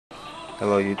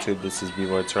Hello YouTube, this is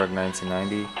B-Boy Turk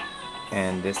 1990,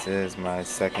 and this is my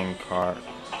second card,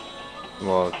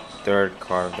 well, third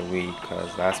card of the week,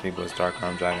 because last week was Dark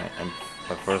Arm Dragon, and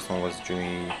the first one was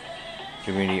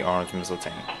Dragunity Arms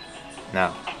Mistletoe.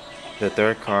 Now, the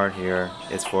third card here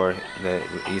is for the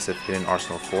release of Hidden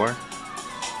Arsenal 4.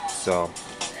 So,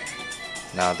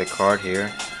 now the card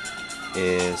here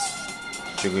is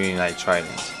Dragunity Knight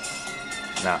Trident.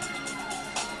 Now,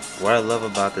 what I love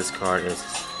about this card is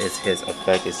his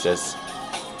effect is just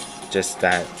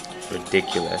that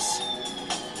ridiculous.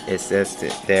 It says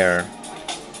that there,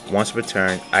 once per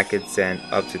turn, I could send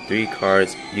up to 3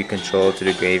 cards you control to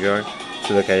the graveyard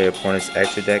to look at your opponent's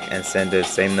extra deck and send the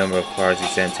same number of cards you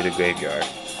send to the graveyard.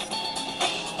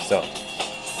 So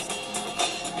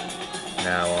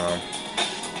now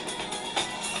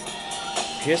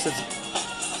here's the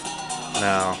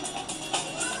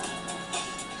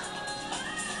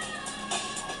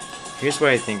here's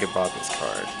what I think about this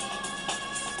card.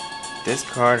 This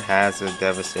card has a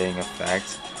devastating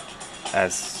effect,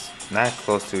 as not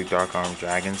close to Dark Arm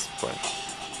Dragons, but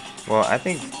well, I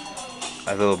think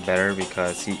a little better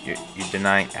because you're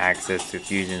denying access to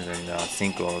fusions and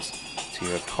synchros to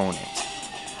your opponent.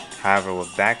 However, what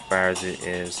backfires it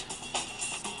is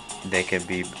they can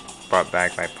be brought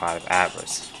back by Pot of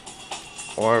Avarice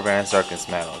or Vast Darkness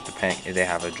Metal, depending if they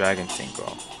have a Dragon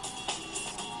Synchro.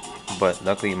 But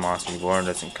luckily Monster Reborn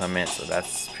doesn't come in, so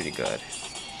that's pretty good.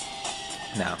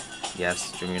 Now,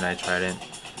 yes, Dragunity Knight Trident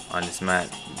on this mat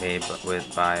made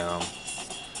by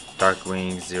Dark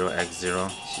Wings 0x0.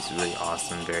 She's really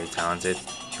awesome, very talented.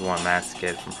 If you want mats,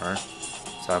 get it from her.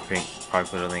 So I'll probably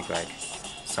put a link like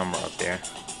somewhere up there.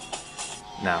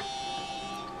 Now,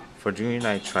 for Dragunity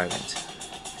Knight Trident,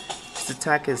 his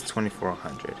attack is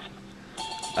 2400.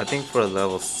 I think for a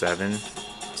level 7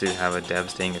 to have a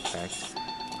devastating effect,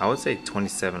 I would say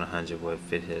 2700 would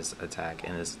fit his attack,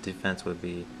 and his defense would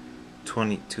be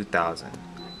 22,000.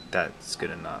 That's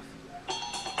good enough.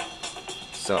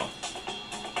 So,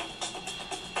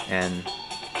 and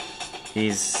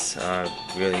he's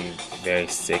really very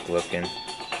sick looking.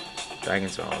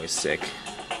 Dragons are always sick.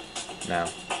 Now,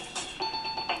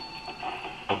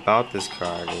 about this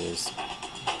card is,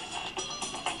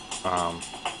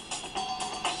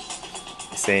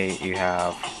 say you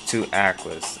have 2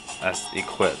 Aquas that's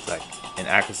equipped, like an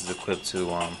Aquas is equipped to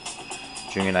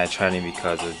Dragunity Knight Trident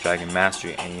because of Dragon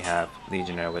Mastery, and you have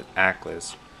Legionnaire with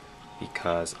Aquas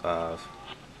because of,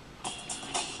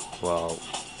 well,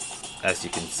 as you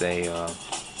can say,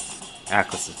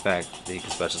 Aquas effect that you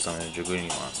can special summon a Dragunity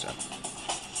monster.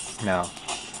 Now,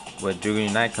 what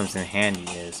Dragunity Knight comes in handy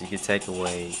is you can take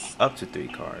away up to 3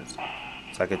 cards.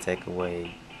 So I could take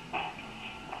away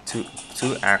two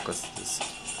Aquases,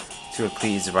 2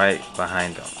 Ecclesias right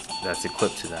behind them that's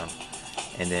equipped to them,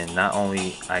 and then not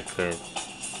only I could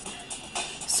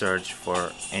search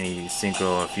for any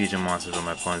synchro or fusion monsters from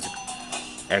my opponent's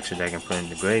extra deck and put in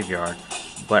the graveyard,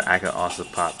 but I could also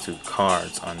pop 2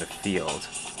 cards on the field,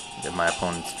 in my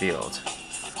opponent's field.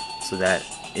 So that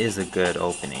is a good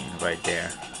opening right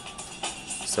there.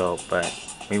 So, but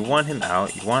when you want him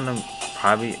out, you want him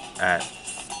probably at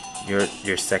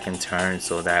your second turn,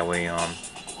 so that way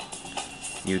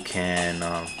you can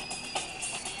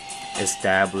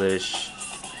establish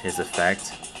his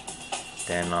effect.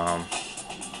 Then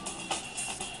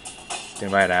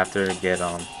right after get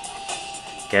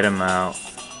him out,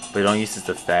 but don't use his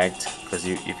effect, because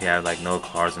if you have like no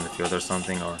cards in the field or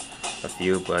something, or a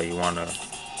few, but you want to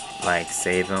like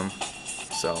save him.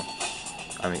 So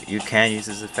I mean, you can use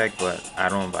his effect, but I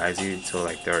don't advise you till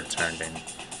like 3rd turn. Then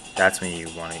that's when you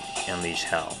want to unleash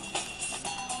hell.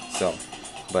 So,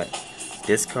 but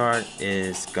this card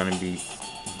is gonna be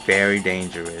very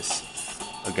dangerous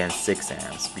against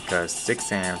 6-Ams, because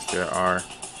 6-Ams there are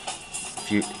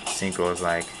few synchros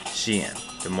like Sheehan,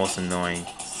 the most annoying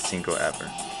synchro ever.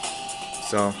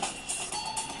 So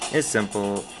it's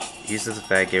simple. Use this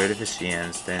effect, get rid of his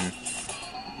Sheehans, then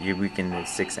you weaken the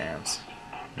 6-Ams.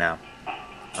 Now,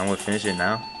 I'm going to finish it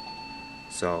now.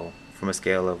 So, from a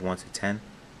scale of 1 to 10,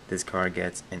 this card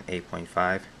gets an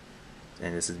 8.5.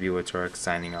 And this is B-Boy Turk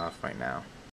signing off right now.